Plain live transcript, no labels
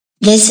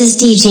This is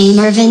DJ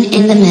Mervin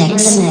in the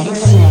mix.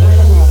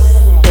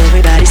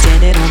 Everybody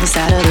standing on the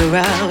side of the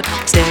road,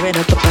 staring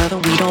up above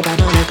and we don't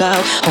wanna let go.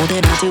 Holding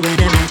on to an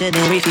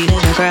imaginary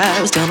feeling of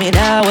gross. Tell me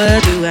now,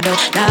 what do I know?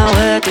 Now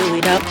what do we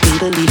know?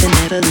 We believe in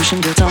evolution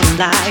built on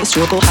lies.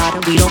 Struggle hard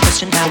and we don't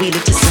question how we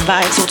live to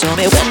survive. So tell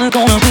me when it's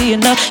gonna be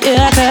enough.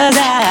 Yeah,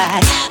 cause I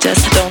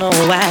just don't know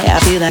why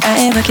I feel like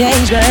I am a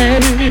cage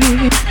bird.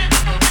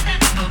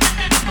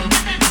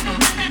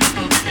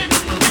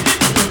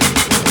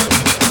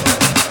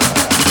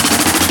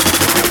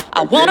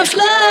 I wanna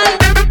fly.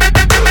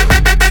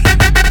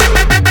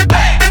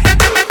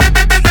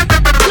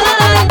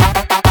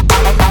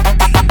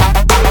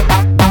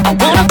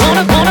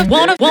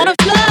 Wanna fly away.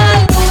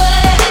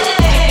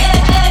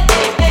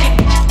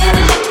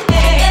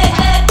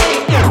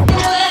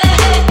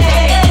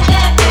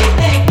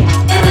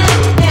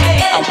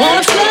 I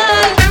wanna fly.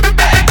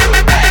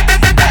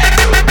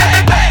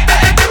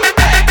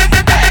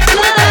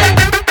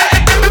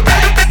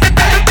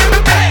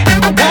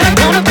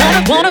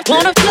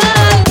 Wanna fly away.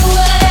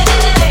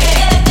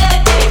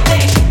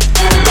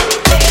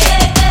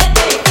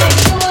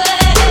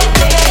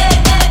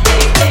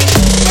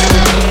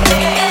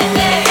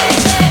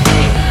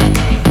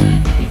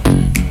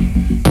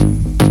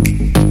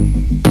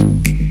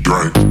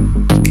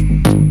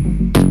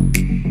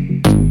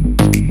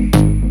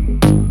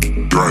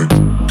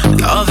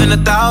 In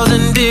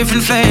 1,000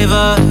 different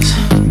flavors.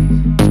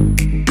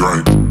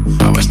 Drink.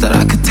 I wish that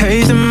I could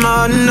taste them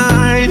all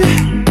night.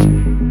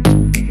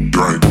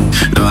 Drink.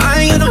 No, I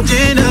ain't got no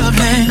dinner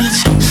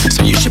plans,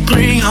 so you should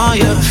bring all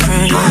your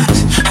friends. Drink.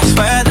 I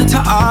swear that to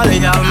all of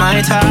y'all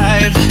my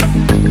type.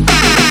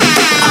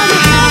 All the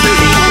girls in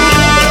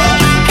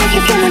here, if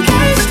you're feeling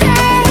thirsty,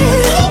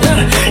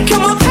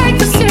 come on, take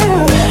the sip,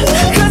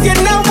 cause you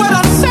know what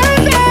I'm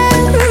serving.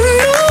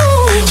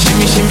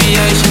 Shimmy, shimmy,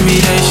 yeah, shimmy,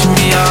 yeah,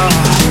 shimmy, yeah.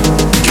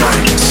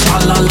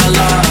 Swalla la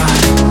la,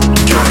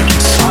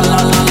 swalla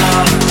la la,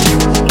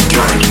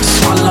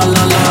 swalla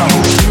la la.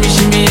 Shimmy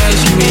shimmy yeah,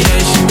 shimmy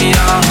yeah, shimmy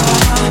yeah.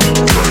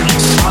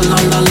 Swalla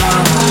la la,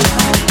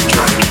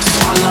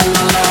 swalla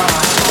la la,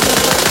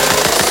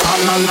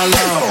 swalla la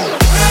la.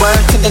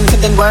 Word to the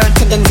word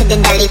to the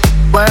belly.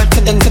 Word to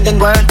the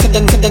word to the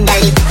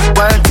belly.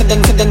 Word to the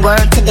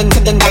word to the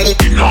belly.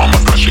 You know I'm a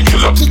fashion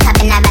killer. Keep up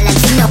in that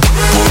balance, you know.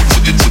 Word to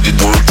the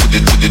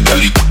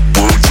belly.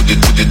 Word to the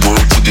word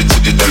to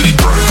the belly.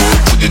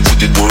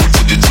 Word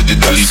to the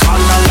belly.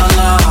 Swalla la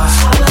la.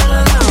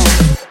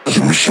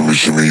 Shimmy shimmy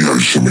shimmy yeah,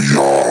 shimmy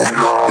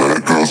yeah. Let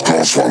it girls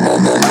go swalla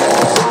la la.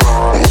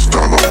 Bust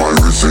down the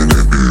virus in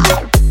it.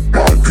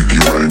 My pinky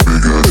ring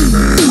bigger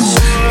than this.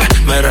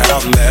 Met her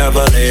out in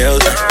Beverly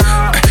Hills.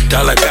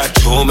 Dollar got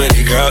too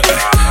many girls.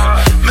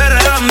 Met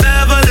her out in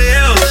Beverly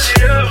Hills.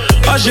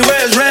 All she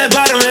wears red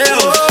bottom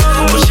heels.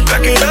 When she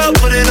back it up,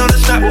 put it on the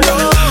top.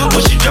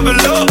 When she drop it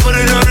low, put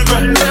it on the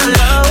ground.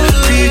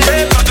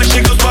 DJ pop it,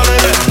 she gon' swallow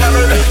that.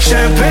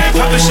 Champagne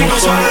pop it, she gon'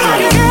 swallow that.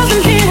 All you girls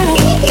in here,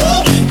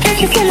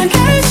 if you're feeling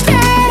thirsty,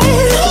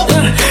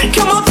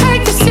 come on,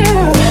 take the sip,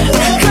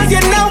 cause you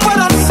know what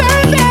I'm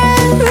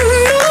serving.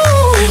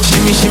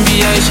 Shimmy,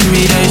 shimmy, yeah,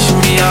 shimmy, yeah,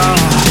 shimmy, yeah.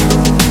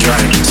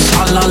 Drink.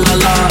 Swalla la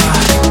la.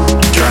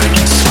 Drink.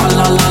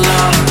 Swalla la la.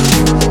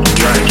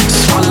 Drink.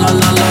 Swalla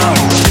la la.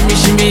 Shimmy,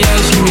 shimmy, yeah,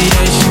 shimmy,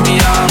 yeah, shimmy,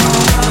 yeah.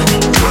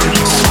 Drink.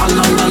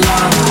 Swalla la la.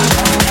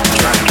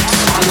 Drink.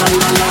 Swalla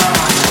la la.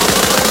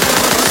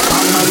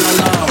 Swalla la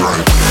la.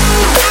 Drink.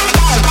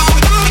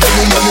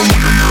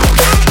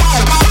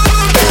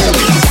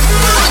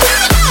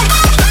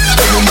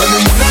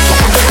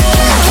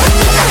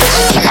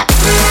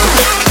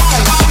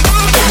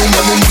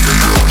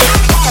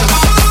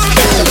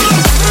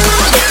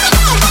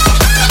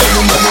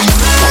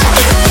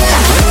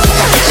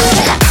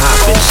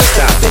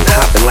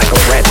 Hopping like a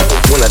rabbit.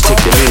 When I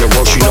take the lean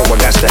roast, you know I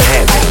got to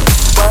have it.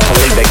 I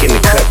lay back in the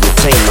cut,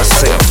 retain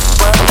myself.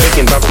 I'm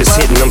thinking about this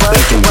hit and I'm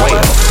thinking, well,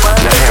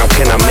 now how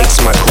can I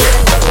mix my grip?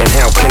 And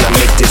how can I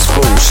make this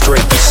fool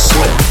straight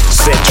slip?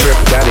 Set trip,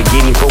 gotta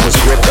get him for his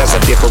grip as I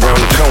dip around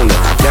the corner.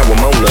 Now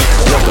I'm on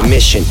another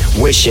mission,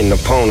 wishing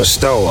upon a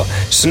star.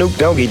 Snoop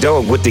Doggy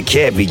Dogg with the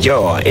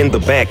caviar. In the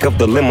back of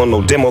the limo,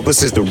 no demo,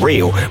 this is the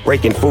real.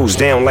 Breaking fools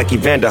down like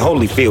Evander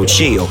Holyfield.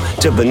 Chill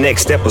till the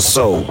next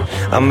episode.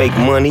 I make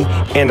money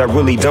and I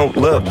really don't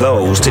love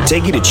those. To tell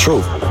you the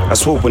truth, I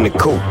swoop in the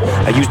coop.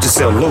 I used to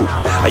sell loot,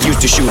 I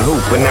used to shoot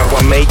hoop, but now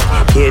I make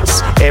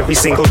hits every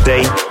single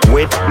day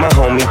with my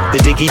homie, the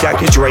Diggy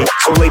Dr. Dre.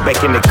 So lay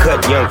back in the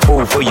cut, young fool,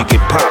 before you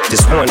get popped.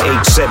 This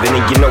 187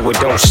 and you know it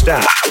don't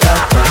stop.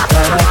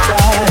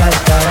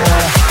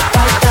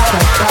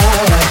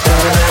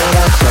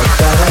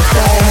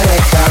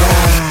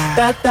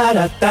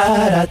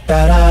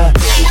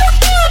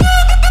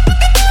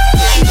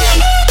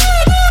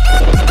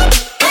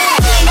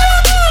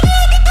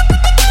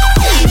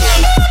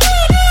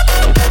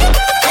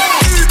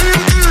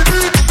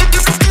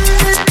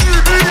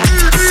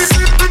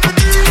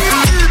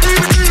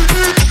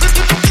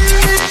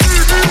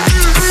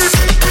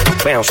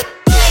 Bounce.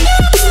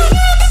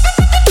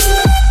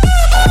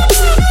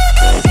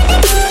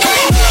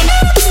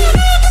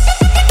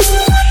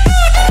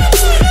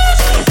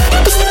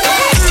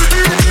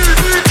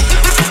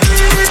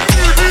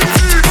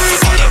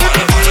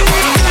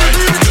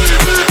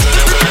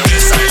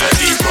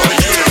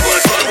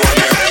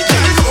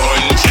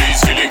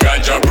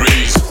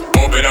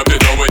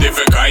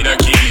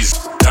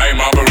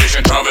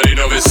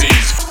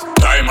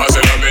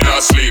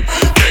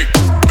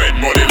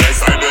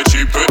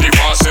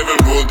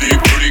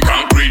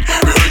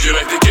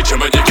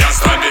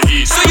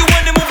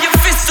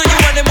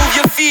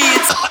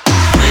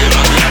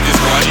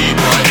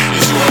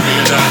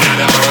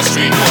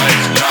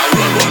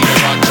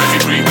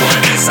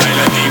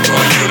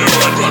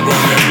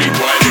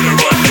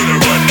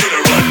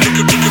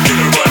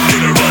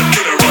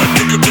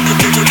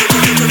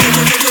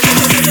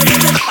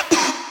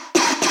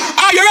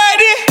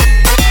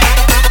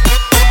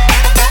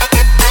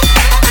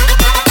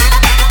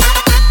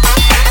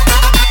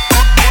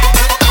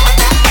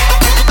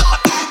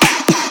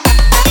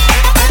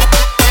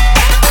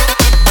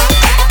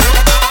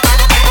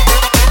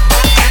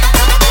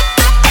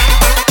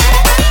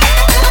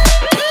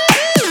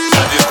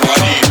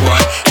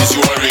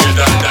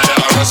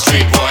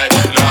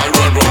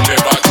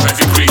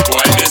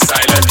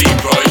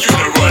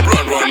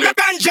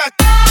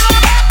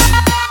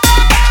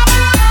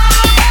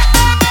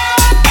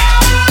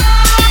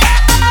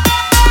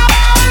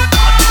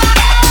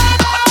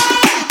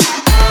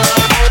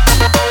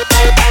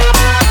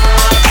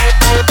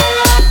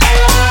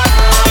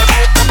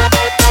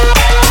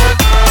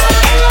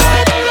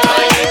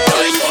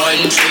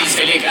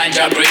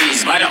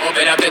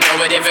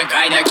 different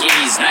kind of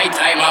keys.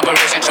 Nighttime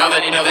operation,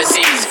 traveling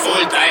overseas.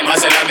 Full-time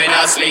hustle, I may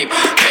not sleep.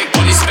 Make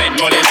money, spend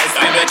money,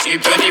 lifetime not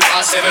cheap.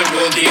 24/7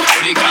 roll deep,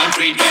 fully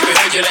concrete. We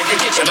heard you like the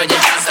kitchen, but you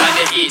can't stand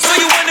the heat. So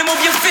you wanna move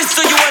your fists,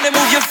 so you wanna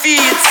move your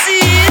feet.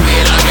 See?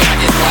 Real and real,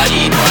 this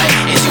body, boy.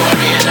 It's your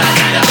real and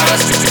real, I'm a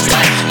street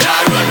boy.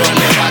 Now run,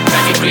 me back,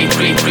 traffic, creep.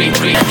 Deep boy,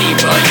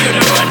 you the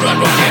run,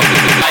 everything.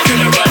 You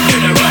the run, you the run, you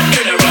the run,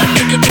 you the run,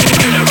 you the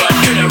run,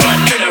 you the run,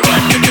 you the run.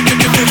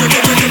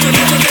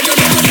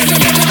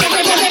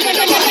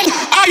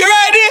 Are you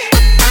ready?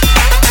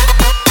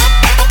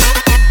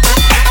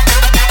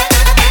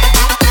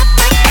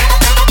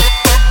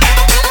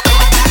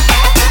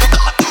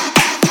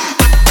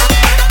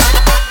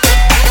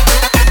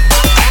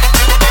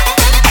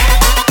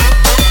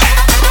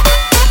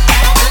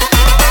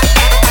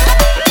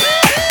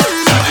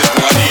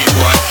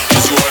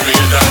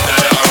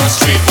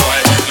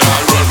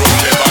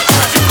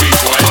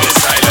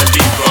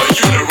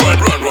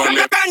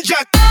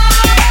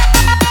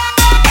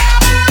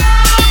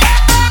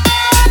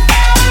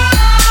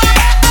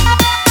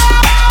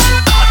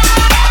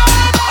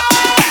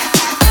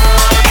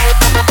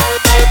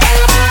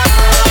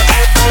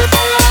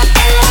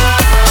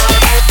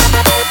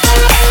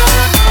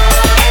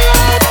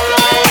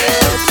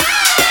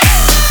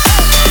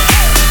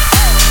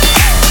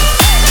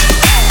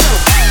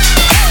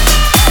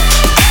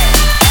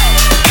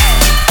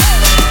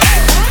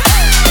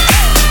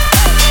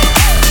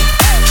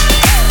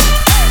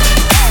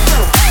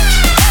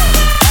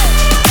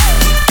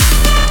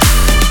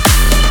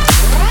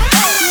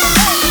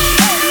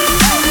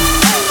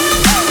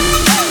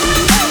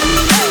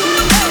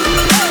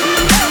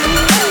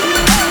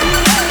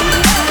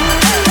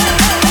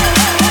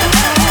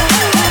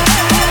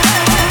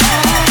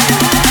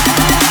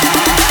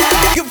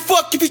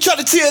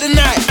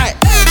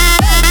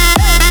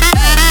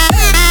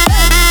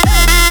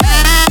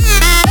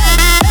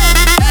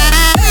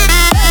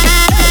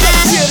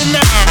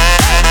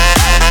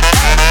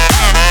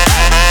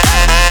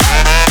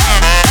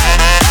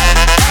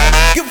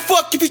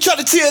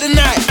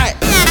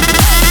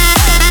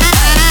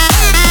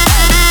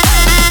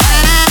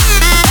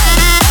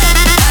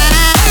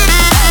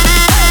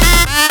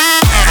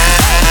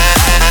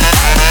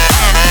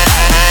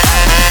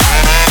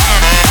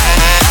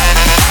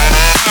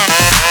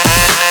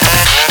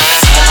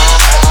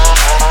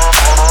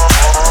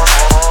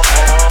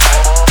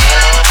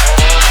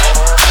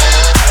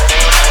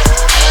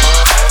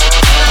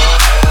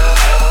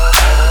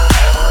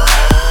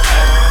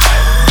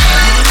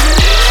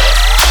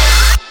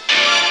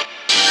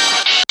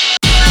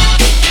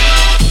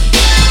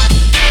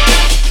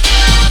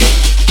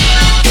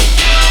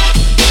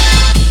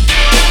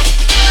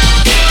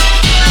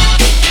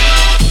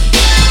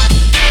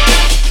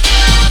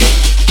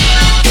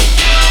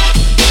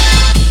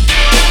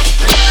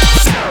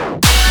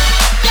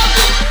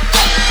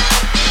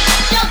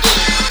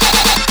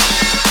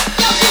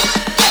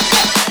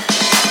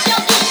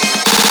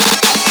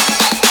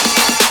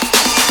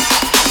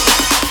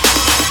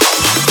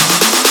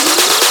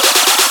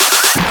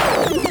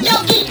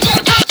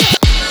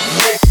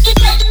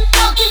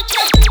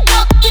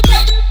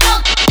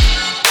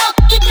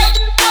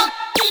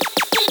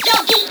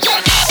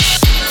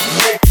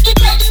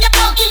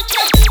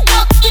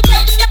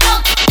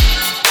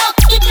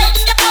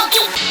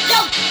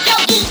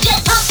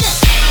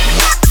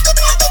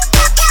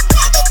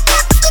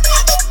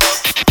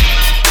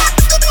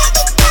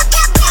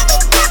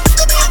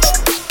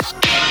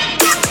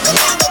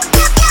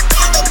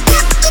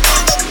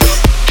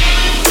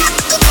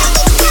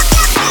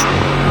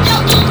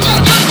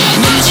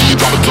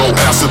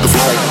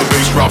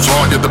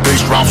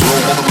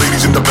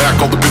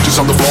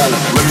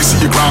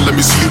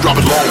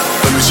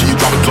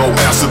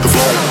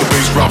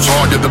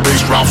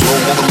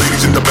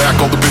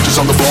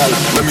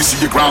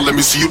 Let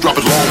me see you drop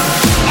it low.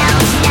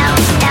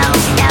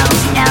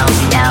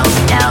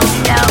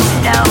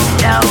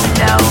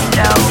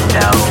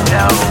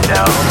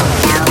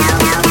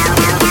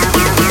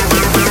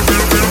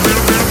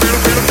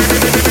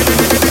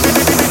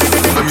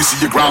 Let me see your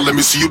ground, let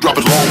me see you drop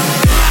it low.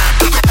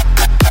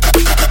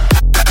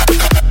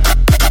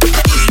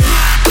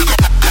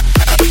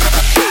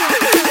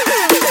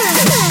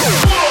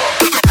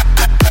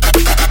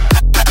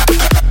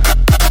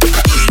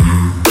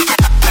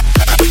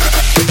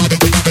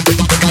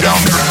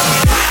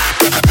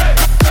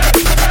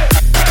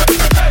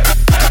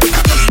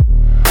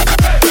 me see you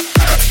drop it low.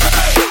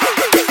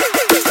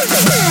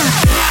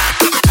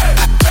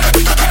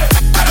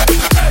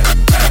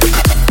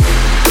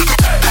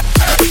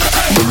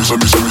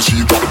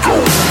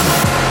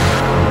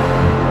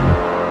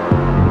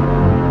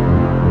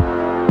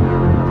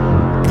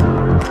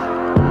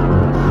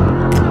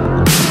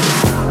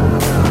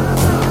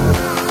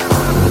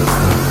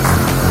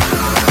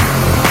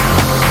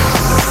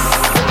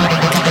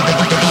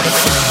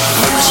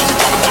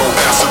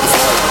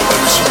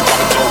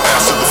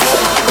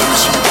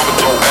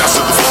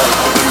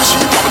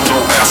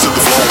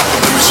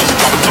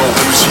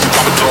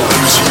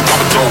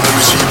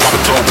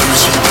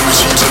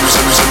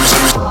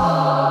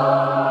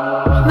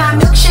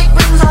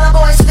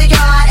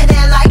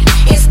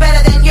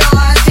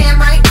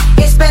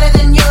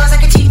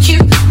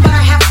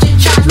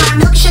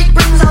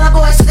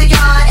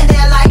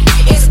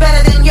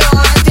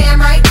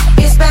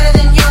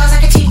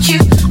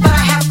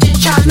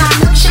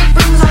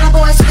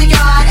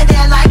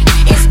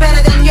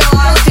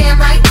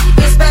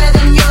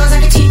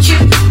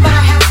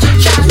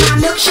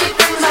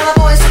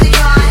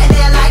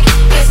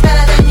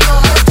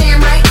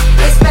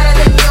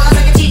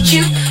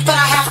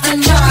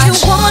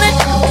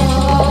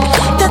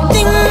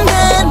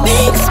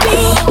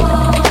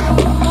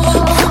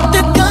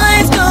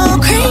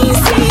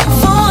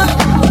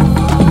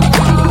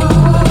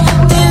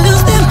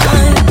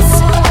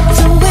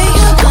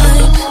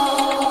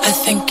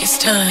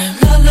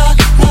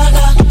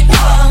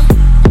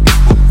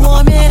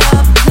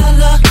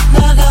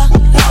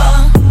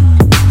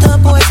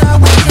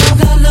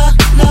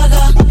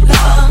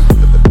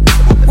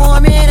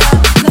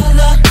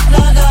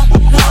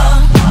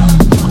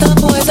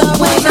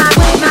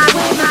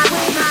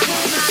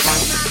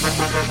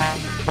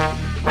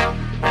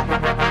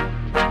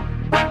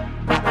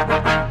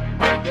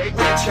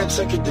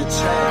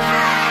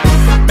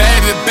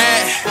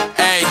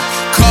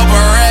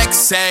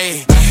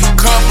 ayy.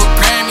 Couple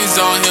Grammys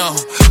on him,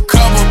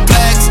 couple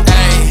blacks,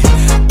 ayy.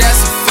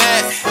 That's a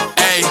fact,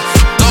 ayy.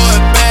 Throw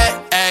it back,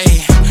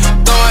 ayy.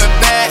 Throw it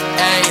back,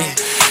 ayy.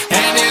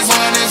 And this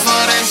one is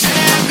for the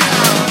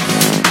champion.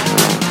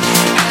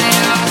 I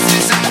ain't lost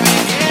since I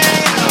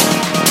began.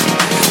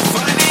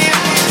 Funny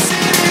how you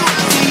said it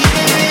was the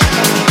end.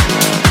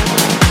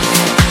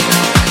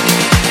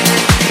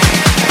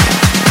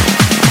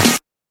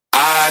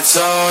 I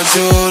told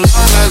you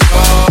long ago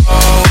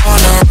on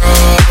the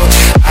road,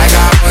 I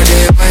got what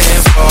they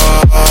waiting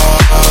for.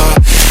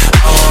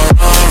 I won't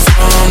run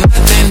from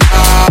nothing,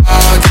 dog.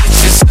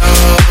 Get your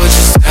soul,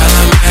 just tell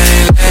them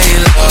ain't lay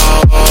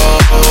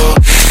low.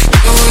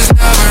 You was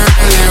never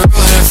really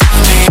rooting for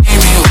me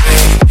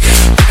anyway.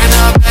 When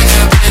I'm back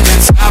up in the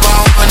top, I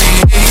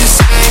wanna hear you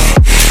say,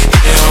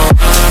 you don't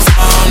run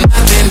from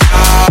nothing,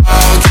 dog.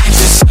 Get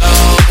your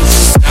soul,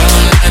 just tell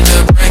them that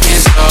the break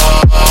is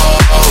over.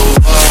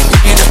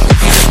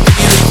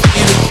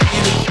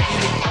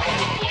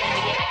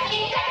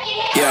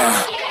 Yeah.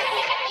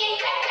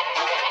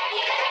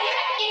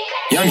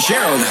 Young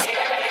Gerald.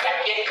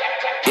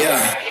 Yeah.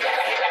 Yeah.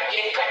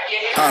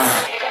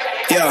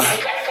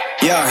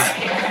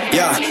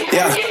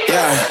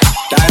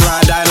 Die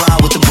line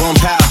with the boom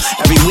pow.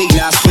 Every week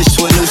now I switch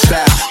to a new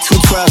style.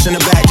 212s in the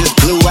back just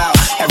blew out.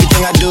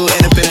 Everything I do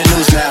end up in the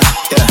news now.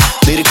 Yeah.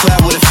 Lead a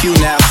club with a few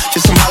now.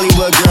 Just some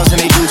Hollywood girls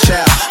and they do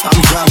chow.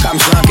 I'm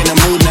drunk in the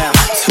mood now.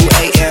 2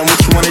 a.m. What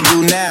you wanna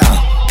do now?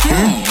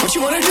 What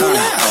you wanna do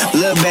now?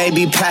 Lil'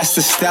 baby, pass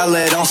the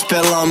Stella. Don't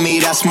spill on me,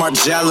 that's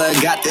Margella.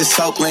 Got this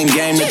Oakland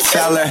game to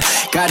tell her.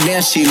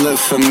 Goddamn, she look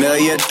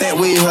familiar. Think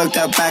we hooked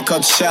up at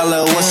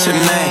Coachella. What's her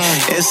name?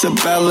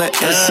 Isabella.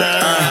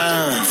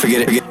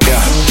 Forget it.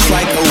 Yeah. It's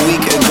like a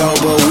week ago,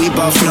 but we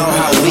both know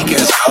how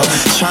weekends go.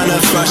 Tryna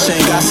flush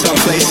and got some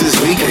places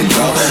we could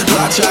go.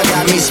 Lot y'all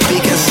got me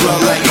speaking slow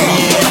like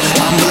yeah.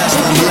 I'm blessed.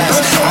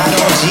 I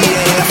don't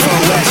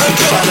GAFOS. You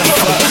tryna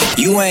fuck?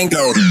 You ain't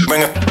go.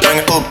 Bring a hoop,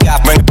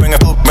 bring a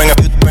hoop,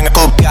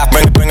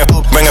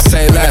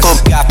 say less.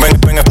 Bring a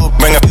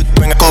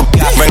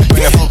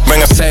hoop,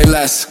 say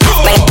less.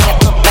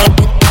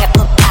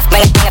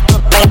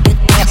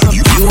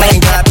 You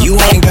ain't got, you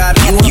ain't go.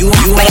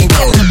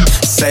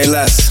 Say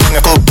less. Say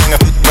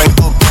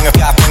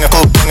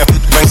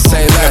less.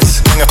 Say less.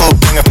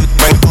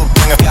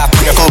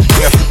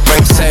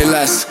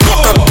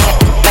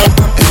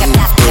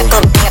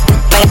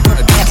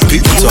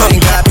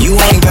 You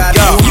ain't got.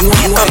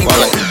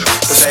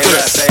 Say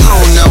less. I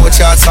don't know what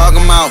y'all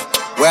talking about.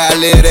 Where I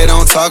live, they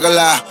don't talk a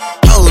lot.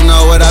 Hoes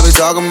know what I be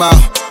talking about.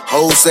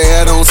 Hoes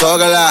say I don't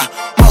talk a lot.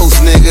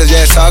 Most niggas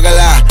just talk a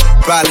lot.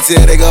 Probably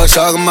till they go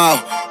chalk 'em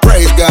out.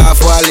 Praise God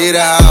before I leave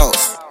the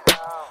house.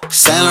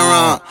 Saint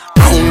Laurent,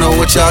 I don't know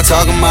what y'all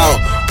talking about.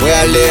 Where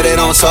I live, they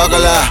don't talk a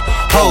lot.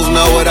 Hoes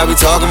know what I be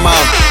talking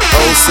about.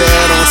 Hoes say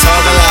I don't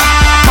talk a lot.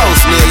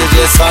 Most niggas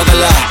just talk a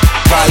lot.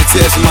 Probably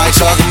till somebody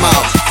chalk 'em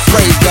out.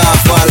 Praise God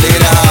before I leave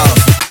the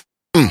house.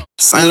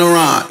 Saint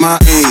Laurent, my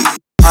E.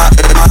 My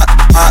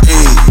E.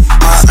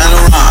 Saint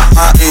Laurent,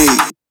 my E.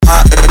 My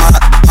E.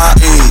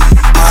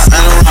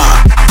 Saint Laurent,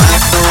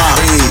 Saint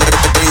Laurent,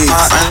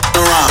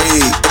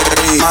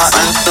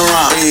 Saint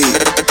Laurent,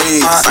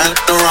 Saint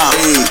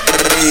Laurent,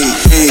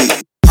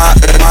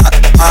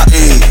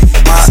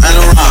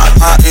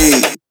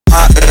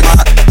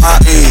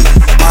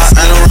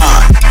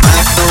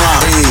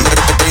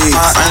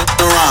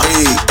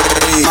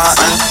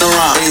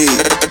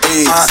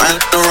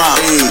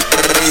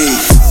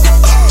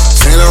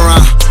 Saint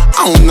Laurent,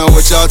 I don't know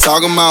what y'all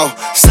talking about.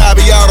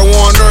 Sabi y'all the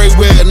one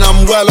everywhere, and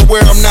I'm well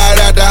aware I'm not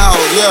at the house,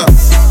 yeah.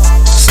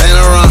 Saint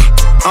Laurent,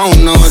 I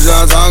don't know what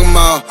y'all talking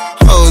about.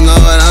 Hoes know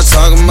what I'm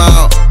talking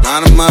about.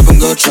 Line 'em up and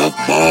go chuck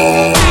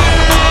ball.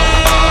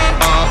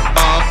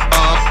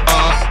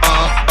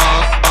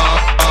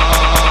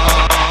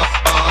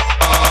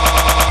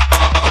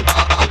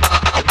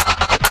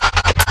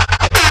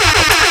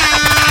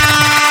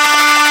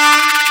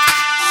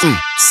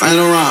 Saint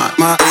Laurent,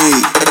 my E.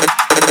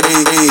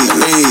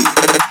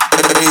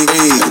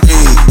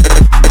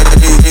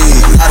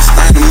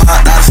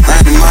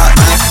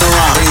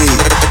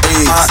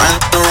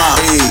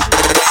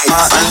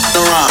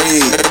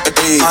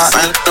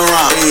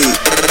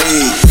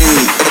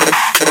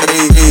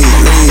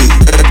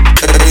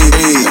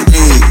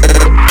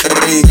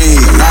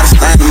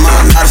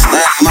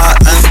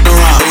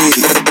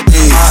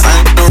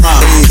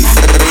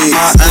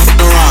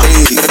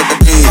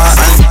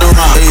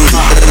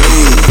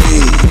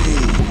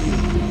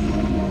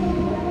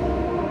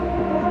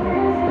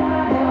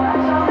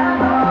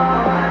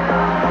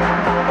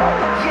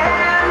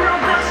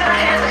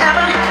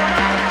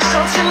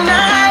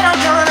 Tonight I'm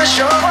gonna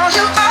show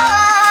you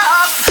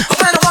off.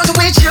 When I want to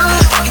with you.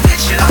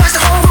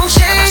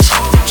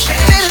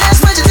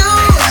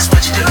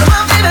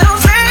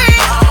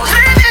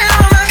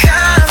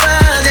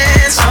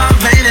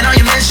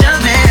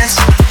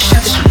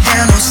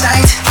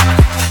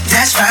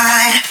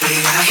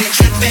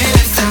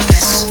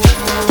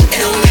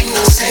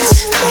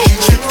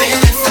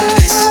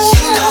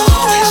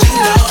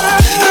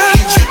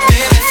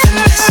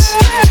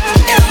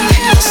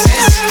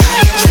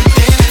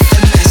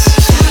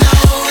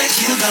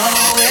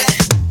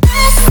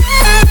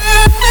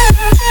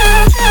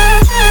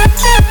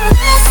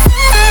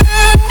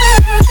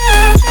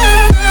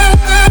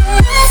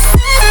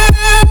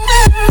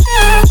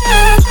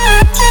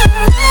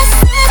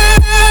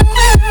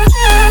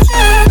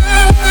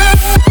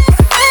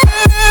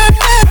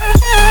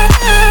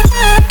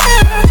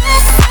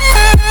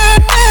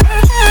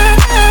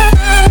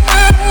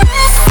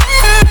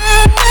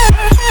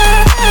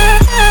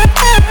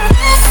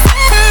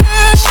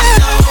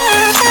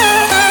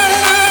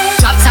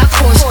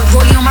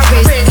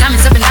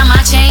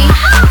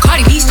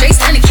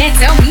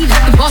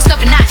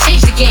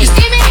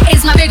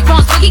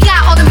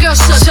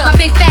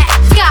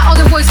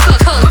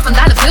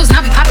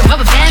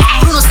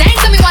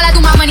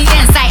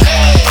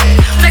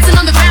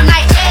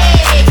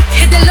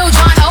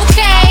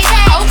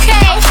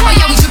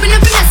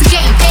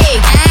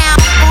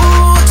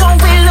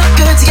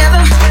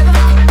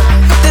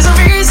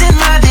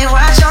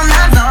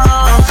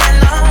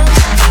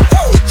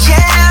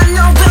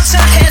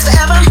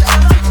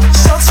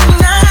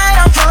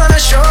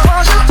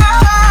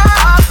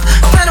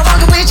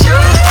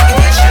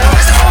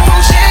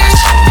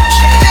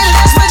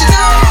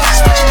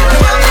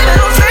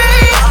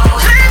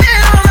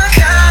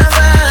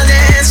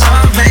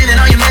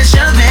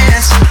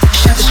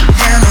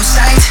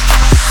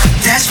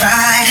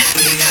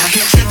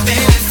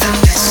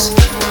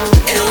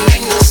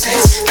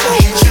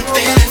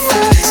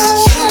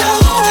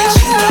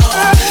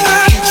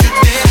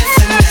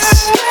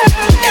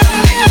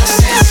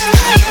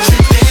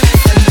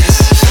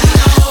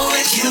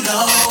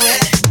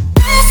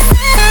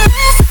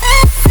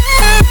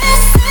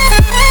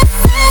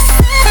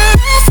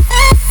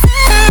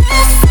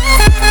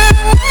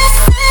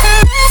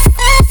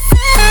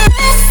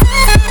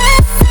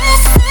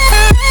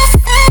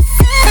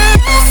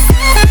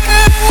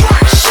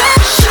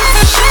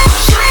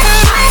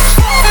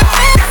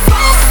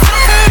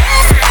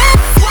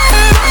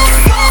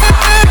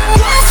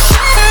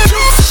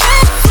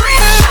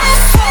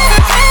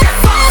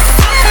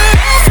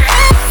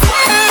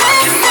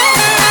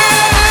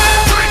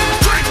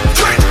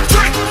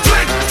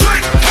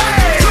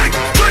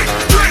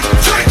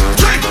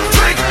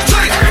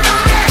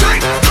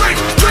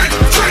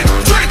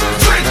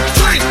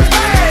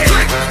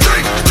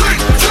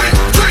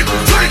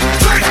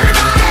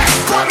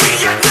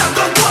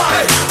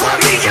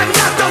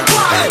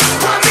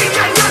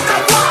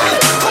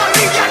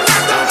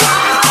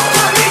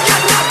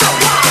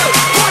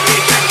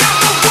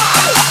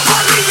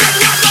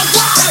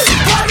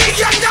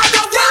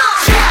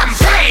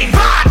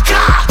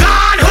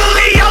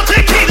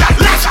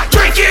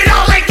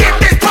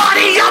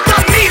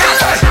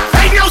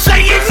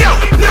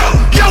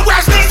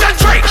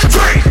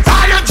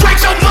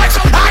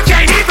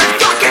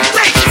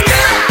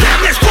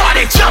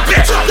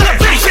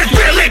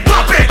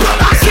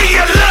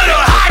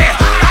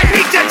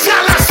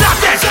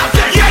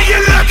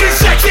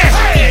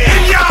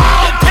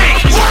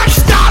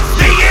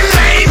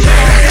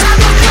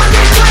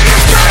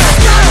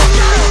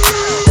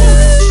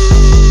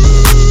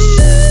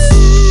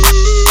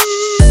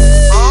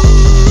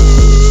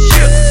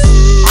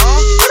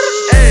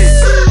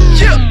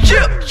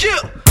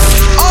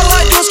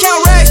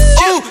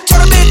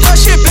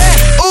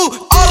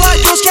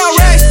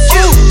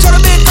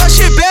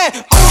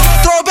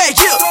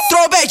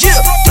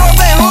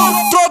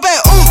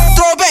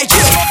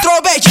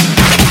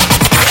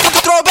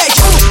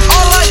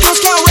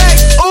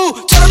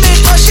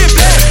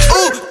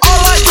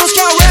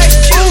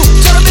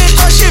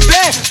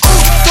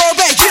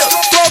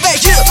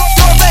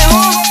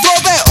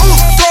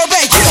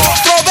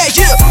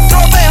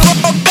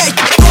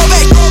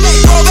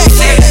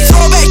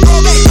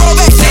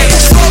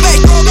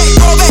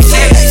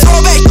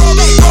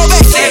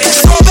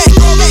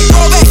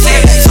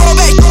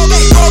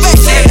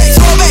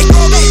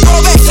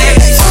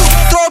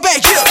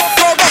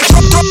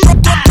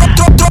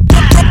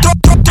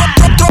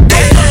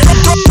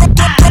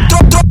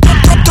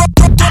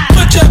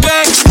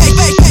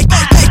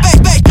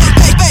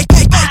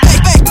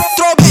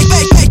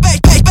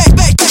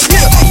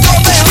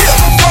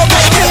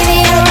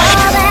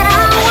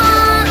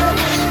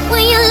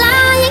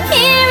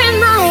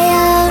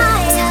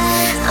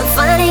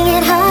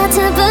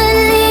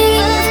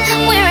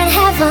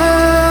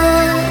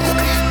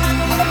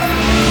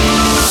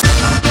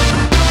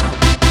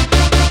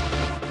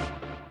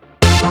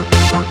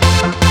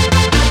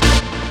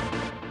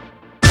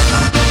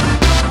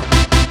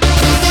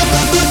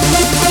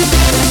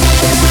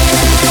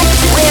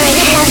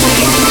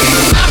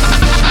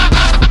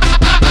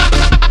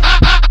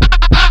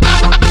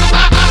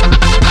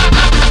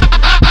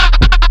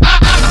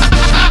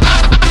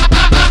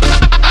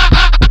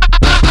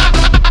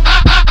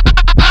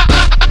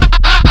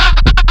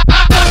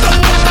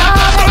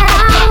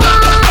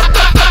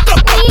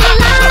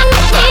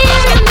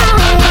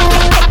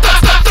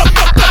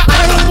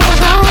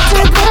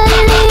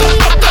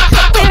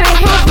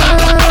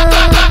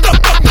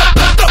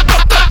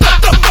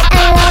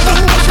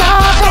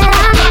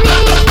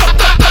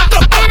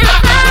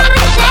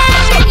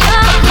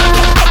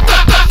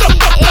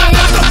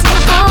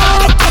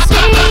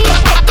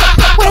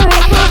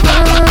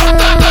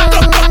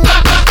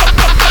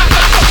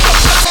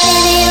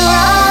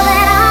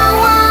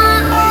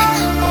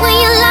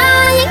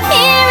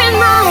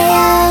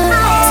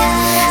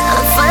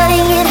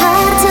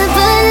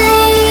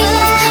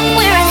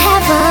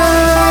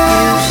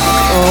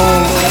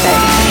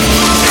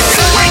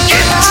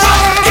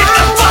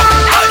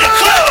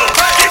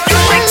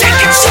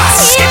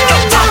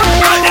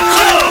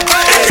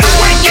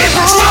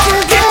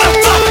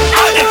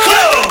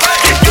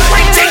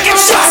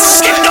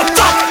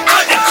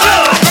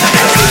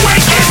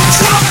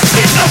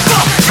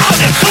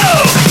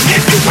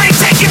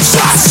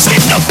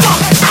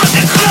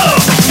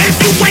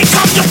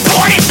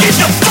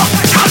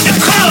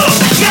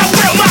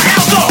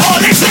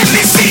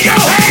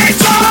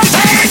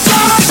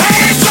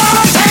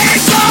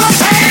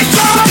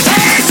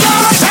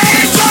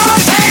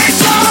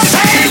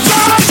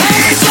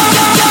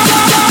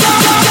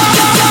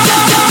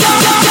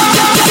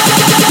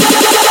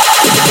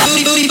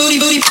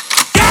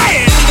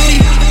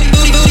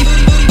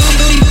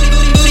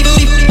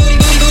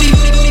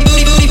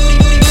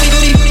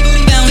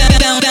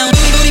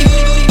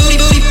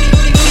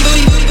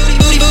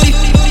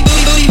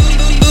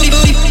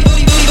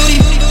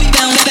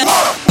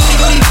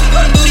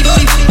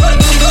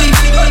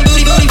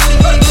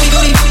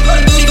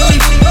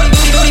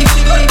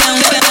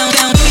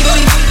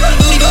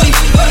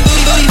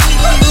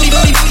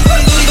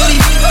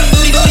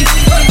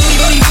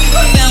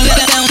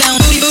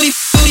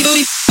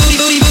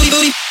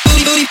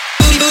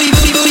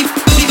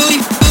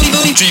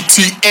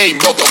 WTA,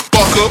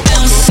 motherfucker.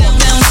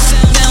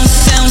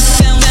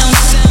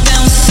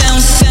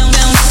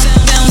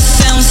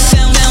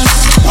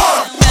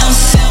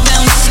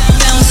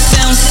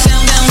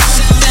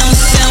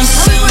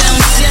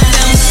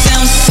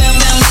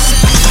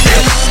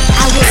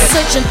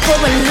 Searching for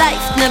a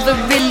life, never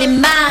really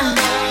mine.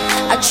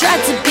 I tried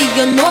to be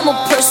a normal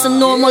person,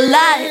 normal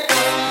life.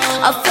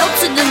 I felt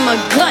it in my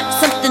gut,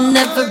 something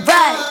never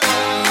right.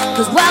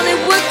 Cause while at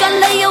work I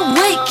lay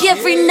awake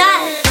every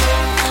night.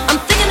 I'm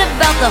thinking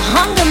about the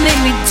hunger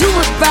made me do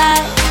it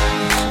right.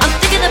 I'm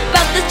thinking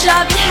about the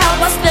job and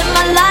how I spend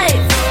my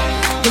life.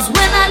 Cause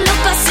when I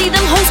look I see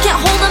them hoes can't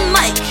hold a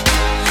mic.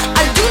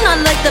 I do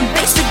not like them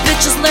basic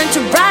bitches learn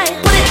to ride.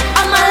 Put it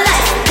on my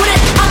life, put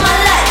it on my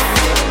life.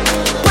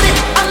 Put it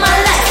on my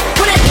life,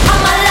 put it on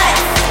my life.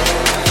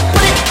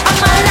 Put it on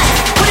my life,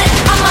 put it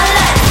on my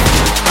life.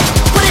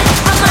 Put it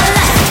on my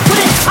life,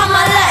 put it on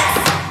my life.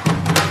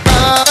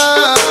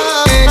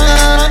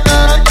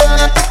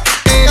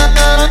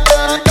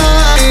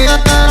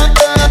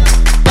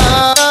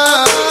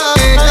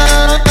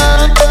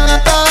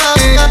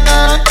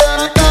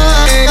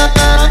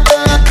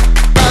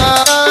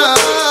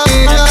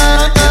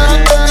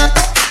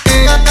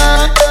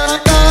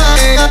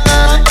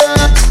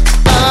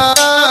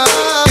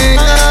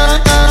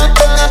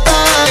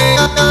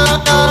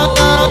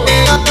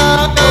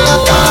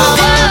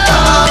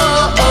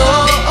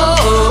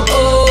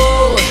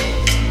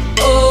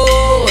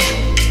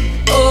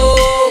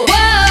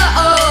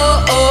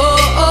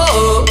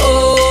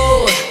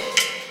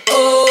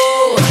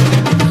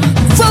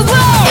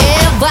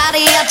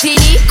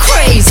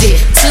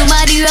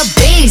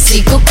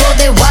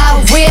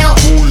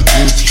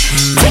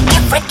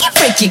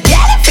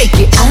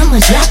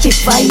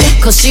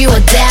 Cause you are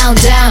down,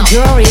 down.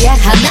 Girl, yeah,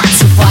 how not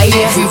to fire.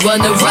 We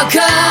wanna rock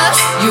us,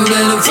 you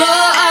wanna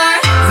roar.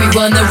 We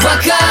wanna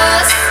rock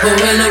us, we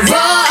wanna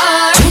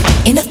roar.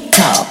 In the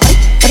car,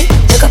 buddy,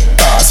 look up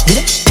boss.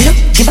 We don't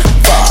give a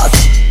fuck.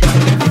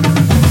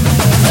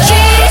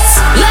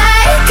 Kiss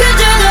like a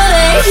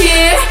journal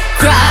here.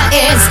 Cry,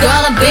 it's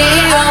gonna be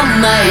on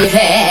my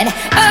head.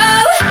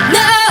 Oh,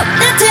 no,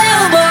 the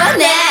terrible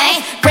night.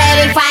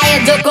 Ready, fire,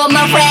 don't go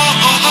my friend.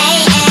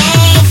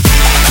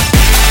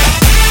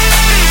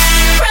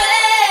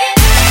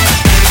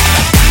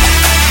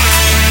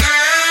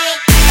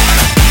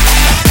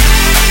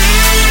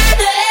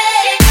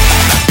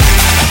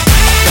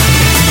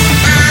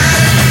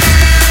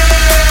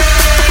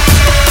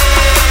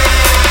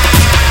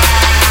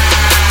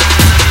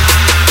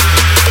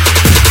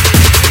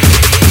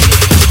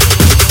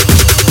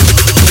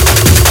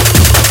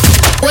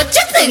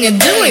 And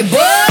do it, boy.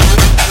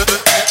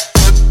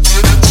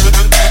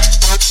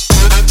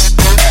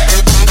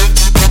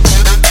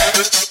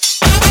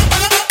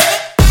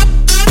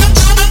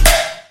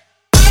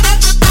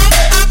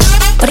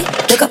 Buddy,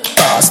 look up,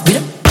 boss, beat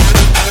him.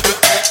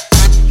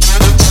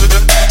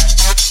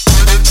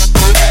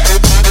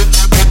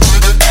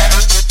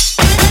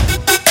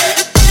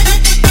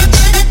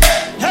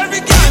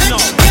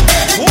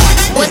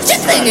 What you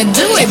thinking?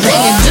 Do it,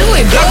 bring it, do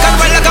it, boy. Black and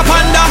white like a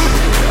panda.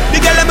 The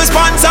girl them a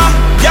sponsor.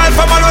 Girl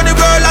from all over the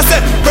world I said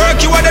work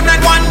you are them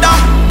like wonder.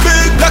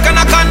 Big black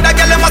anaconda.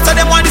 Girl them a say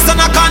them want this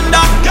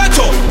anaconda. Get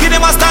up, give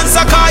them a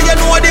stanza. Cause you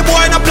know the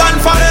boy no plan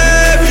for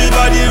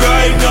everybody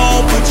right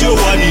now. Put your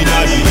one in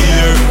the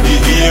ear. The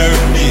ear,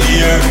 the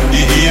ear,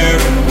 the ear.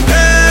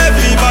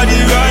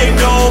 Everybody right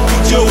now.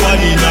 Put your one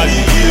in the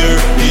ear.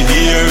 The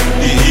ear,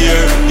 the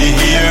ear, the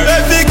ear.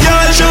 Every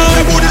girl shake up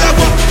your booty like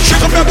what?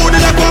 Shake up your booty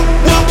like what?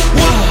 What?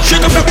 What?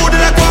 Shake up your booty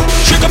like what?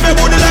 Shake up your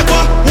booty like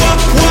what? What?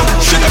 What?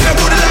 Shake up your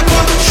booty like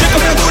what? Shake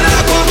up your booty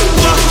like what?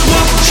 What?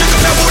 What? Shake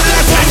up your booty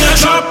like what? When you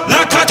drop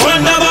like a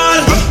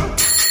thunderball.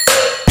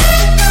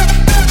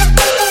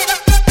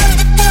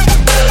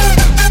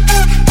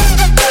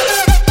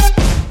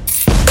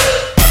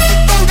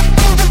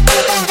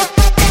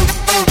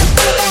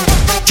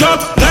 Drop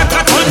like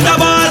a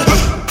thunderball.